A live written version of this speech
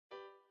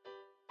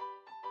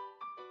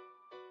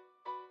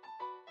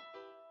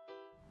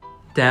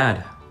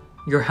Dad,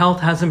 your health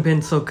hasn't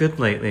been so good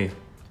lately.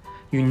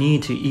 You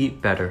need to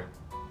eat better.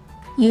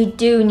 You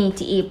do need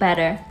to eat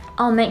better.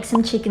 I'll make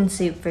some chicken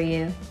soup for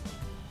you.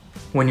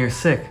 When you're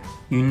sick,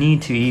 you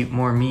need to eat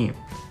more meat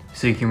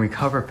so you can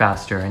recover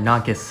faster and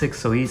not get sick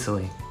so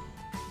easily.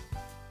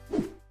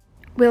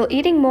 Will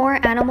eating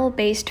more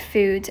animal-based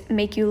foods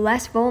make you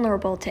less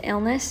vulnerable to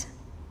illness?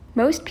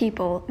 Most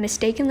people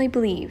mistakenly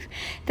believe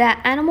that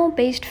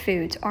animal-based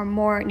foods are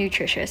more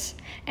nutritious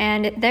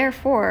and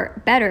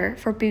therefore better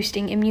for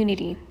boosting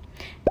immunity.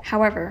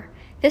 However,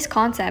 this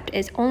concept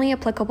is only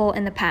applicable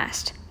in the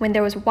past, when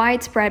there was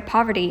widespread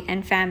poverty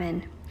and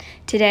famine.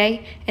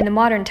 Today, in the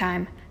modern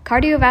time,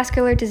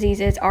 cardiovascular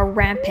diseases are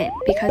rampant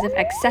because of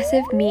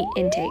excessive meat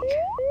intake.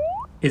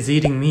 Is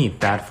eating meat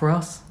bad for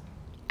us?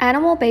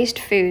 Animal-based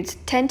foods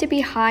tend to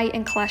be high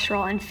in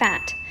cholesterol and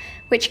fat,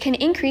 which can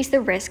increase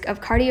the risk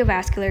of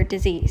cardiovascular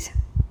disease.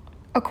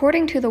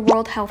 According to the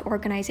World Health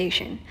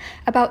Organization,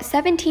 about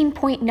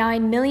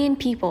 17.9 million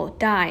people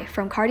die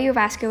from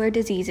cardiovascular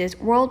diseases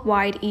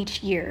worldwide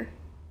each year.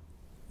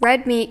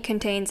 Red meat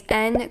contains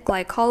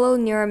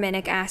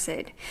N-glycolineuramic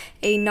acid,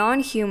 a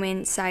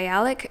non-human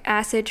sialic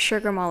acid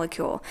sugar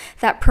molecule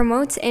that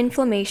promotes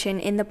inflammation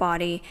in the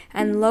body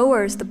and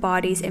lowers the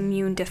body's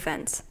immune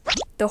defense.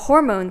 The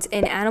hormones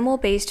in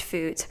animal-based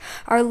foods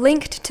are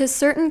linked to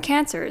certain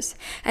cancers,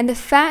 and the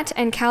fat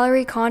and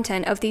calorie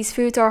content of these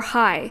foods are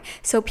high,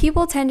 so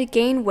people tend to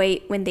gain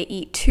weight when they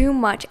eat too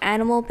much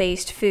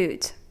animal-based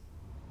foods.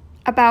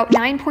 About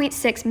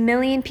 9.6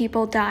 million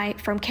people die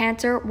from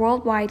cancer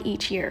worldwide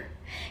each year.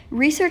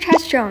 Research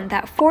has shown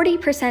that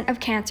 40% of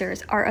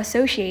cancers are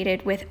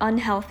associated with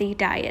unhealthy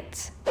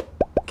diets.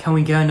 Can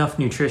we get enough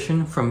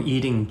nutrition from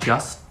eating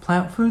just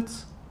plant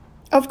foods?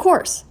 Of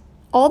course.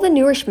 All the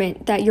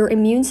nourishment that your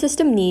immune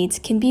system needs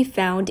can be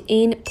found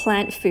in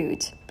plant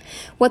foods.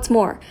 What's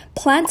more,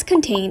 plants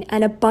contain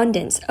an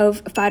abundance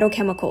of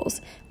phytochemicals,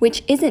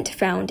 which isn't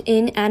found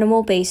in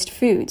animal-based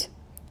foods.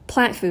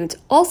 Plant foods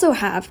also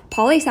have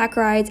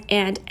polysaccharides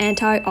and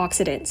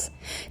antioxidants.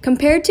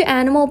 Compared to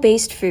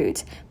animal-based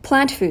foods,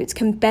 plant foods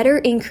can better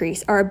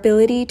increase our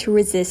ability to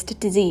resist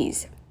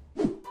disease.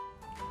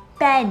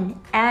 Ben,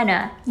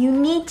 Anna, you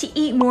need to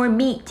eat more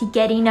meat to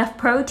get enough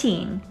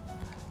protein.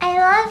 I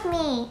love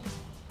meat.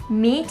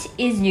 Meat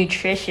is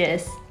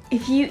nutritious.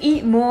 If you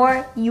eat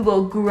more, you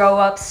will grow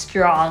up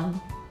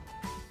strong.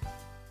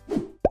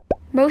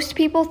 Most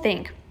people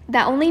think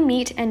that only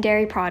meat and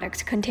dairy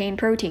products contain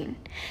protein,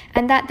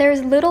 and that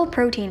there's little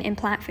protein in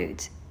plant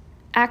foods.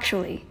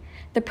 Actually,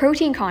 the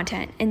protein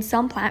content in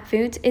some plant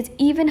foods is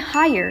even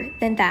higher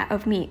than that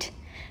of meat.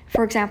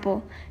 For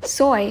example,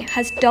 soy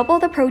has double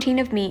the protein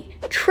of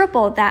meat,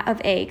 triple that of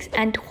eggs,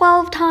 and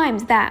 12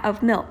 times that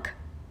of milk.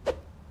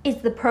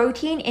 Is the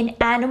protein in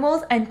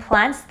animals and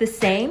plants the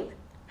same?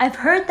 I've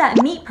heard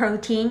that meat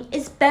protein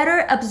is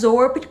better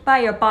absorbed by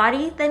your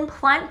body than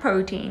plant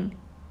protein.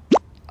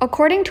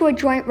 According to a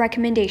joint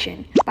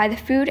recommendation by the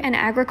Food and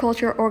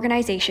Agriculture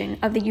Organization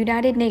of the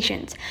United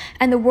Nations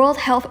and the World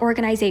Health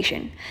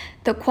Organization,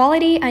 the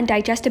quality and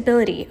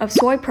digestibility of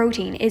soy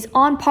protein is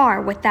on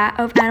par with that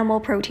of animal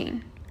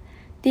protein.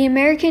 The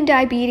American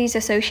Diabetes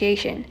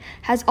Association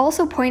has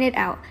also pointed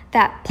out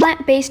that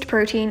plant-based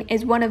protein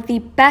is one of the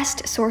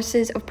best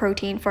sources of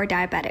protein for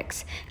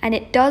diabetics, and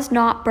it does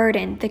not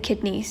burden the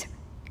kidneys.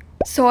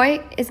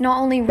 Soy is not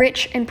only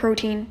rich in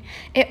protein,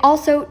 it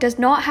also does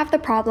not have the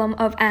problem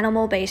of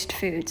animal-based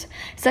foods,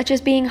 such as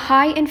being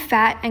high in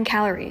fat and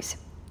calories.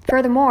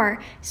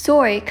 Furthermore,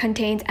 soy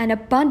contains an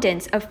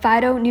abundance of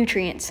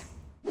phytonutrients.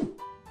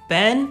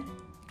 Ben,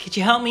 could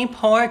you help me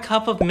pour a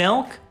cup of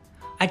milk?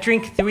 I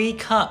drink 3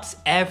 cups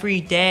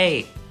every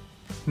day.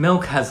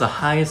 Milk has the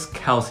highest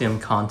calcium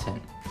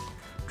content.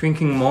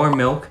 Drinking more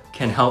milk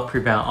can help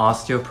prevent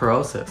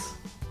osteoporosis.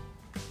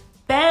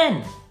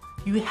 Ben,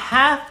 you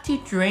have to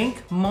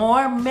drink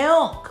more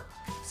milk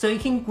so you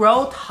can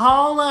grow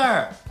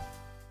taller.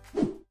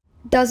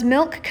 Does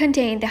milk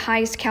contain the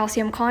highest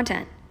calcium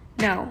content?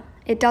 No,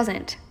 it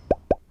doesn't.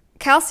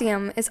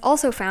 Calcium is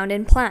also found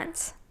in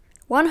plants.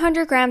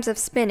 100 grams of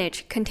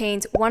spinach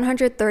contains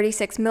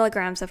 136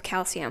 milligrams of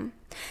calcium.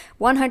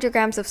 100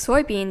 grams of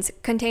soybeans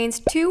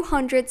contains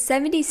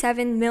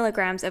 277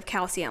 milligrams of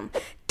calcium,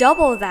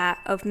 double that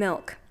of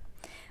milk.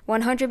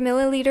 100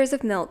 milliliters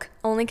of milk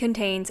only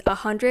contains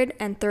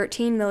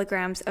 113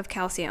 milligrams of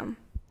calcium.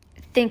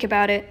 Think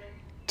about it.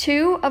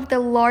 2 of the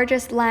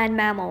largest land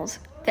mammals,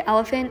 the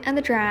elephant and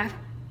the giraffe,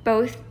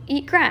 both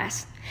eat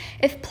grass.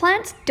 If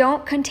plants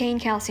don't contain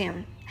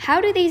calcium, how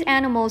do these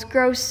animals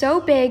grow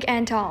so big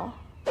and tall?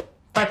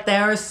 But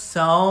there are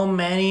so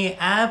many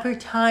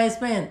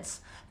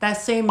advertisements that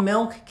say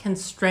milk can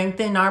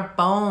strengthen our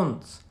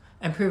bones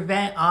and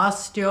prevent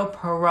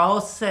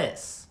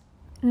osteoporosis.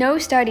 No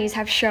studies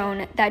have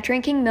shown that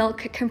drinking milk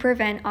can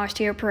prevent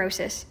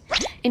osteoporosis.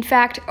 In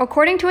fact,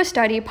 according to a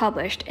study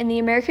published in the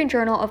American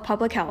Journal of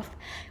Public Health,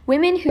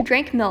 women who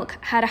drank milk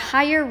had a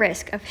higher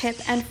risk of hip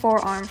and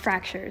forearm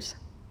fractures.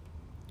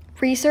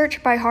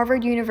 Research by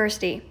Harvard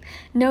University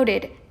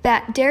noted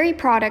that dairy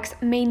products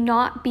may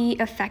not be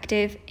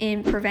effective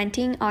in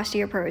preventing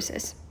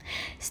osteoporosis.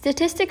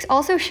 Statistics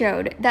also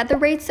showed that the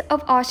rates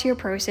of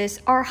osteoporosis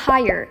are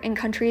higher in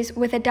countries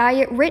with a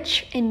diet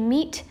rich in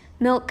meat,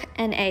 milk,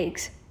 and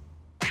eggs.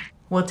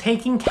 Will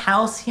taking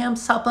calcium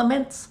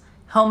supplements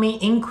help me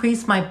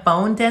increase my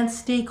bone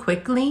density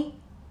quickly?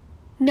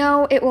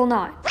 No, it will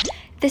not.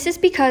 This is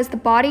because the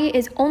body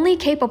is only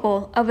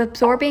capable of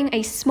absorbing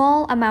a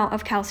small amount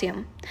of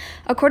calcium.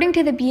 According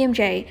to the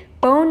BMJ,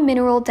 bone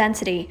mineral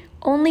density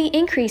only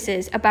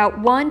increases about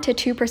 1 to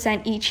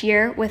 2% each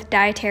year with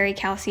dietary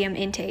calcium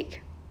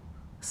intake.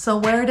 So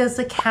where does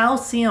the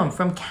calcium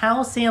from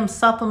calcium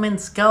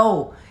supplements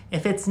go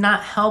if it's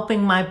not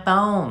helping my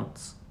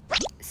bones?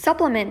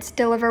 Supplements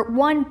deliver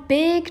one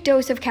big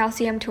dose of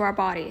calcium to our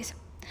bodies.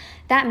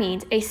 That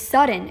means a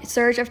sudden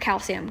surge of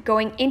calcium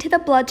going into the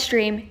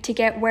bloodstream to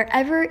get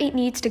wherever it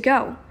needs to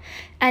go.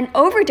 An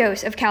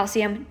overdose of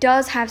calcium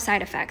does have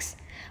side effects.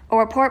 A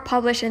report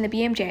published in the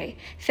BMJ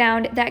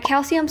found that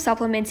calcium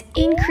supplements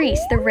increase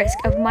the risk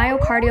of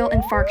myocardial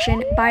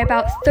infarction by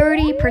about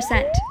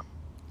 30%.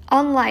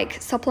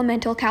 Unlike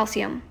supplemental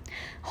calcium,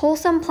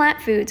 wholesome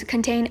plant foods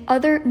contain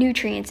other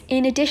nutrients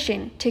in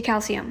addition to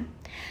calcium.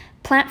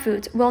 Plant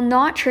foods will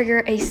not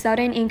trigger a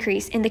sudden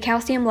increase in the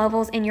calcium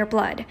levels in your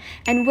blood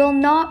and will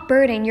not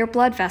burden your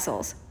blood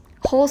vessels.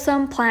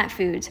 Wholesome plant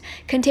foods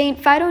contain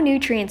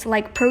phytonutrients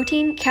like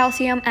protein,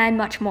 calcium, and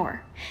much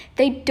more.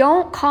 They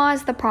don't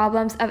cause the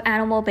problems of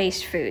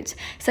animal-based foods,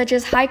 such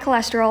as high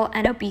cholesterol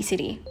and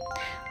obesity.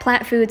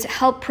 Plant foods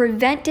help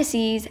prevent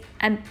disease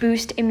and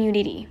boost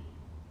immunity.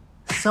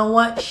 So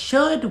what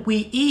should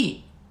we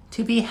eat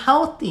to be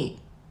healthy?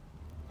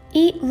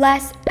 Eat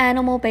less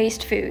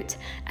animal-based foods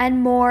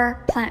and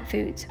more plant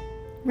foods.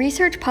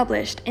 Research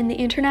published in the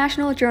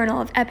International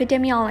Journal of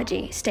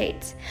Epidemiology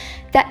states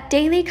that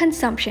daily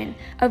consumption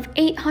of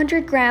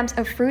 800 grams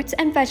of fruits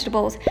and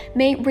vegetables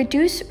may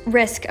reduce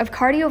risk of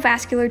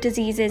cardiovascular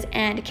diseases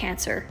and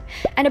cancer,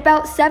 and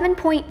about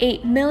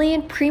 7.8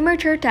 million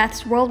premature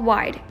deaths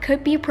worldwide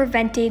could be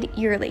prevented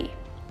yearly.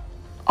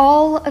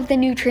 All of the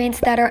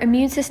nutrients that our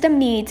immune system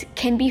needs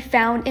can be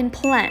found in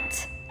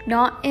plants,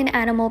 not in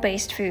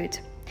animal-based foods.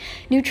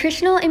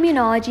 Nutritional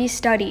immunology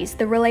studies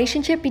the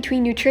relationship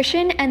between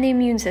nutrition and the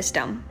immune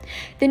system.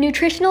 The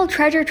nutritional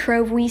treasure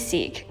trove we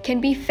seek can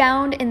be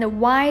found in the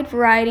wide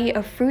variety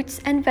of fruits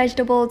and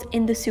vegetables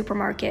in the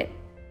supermarket.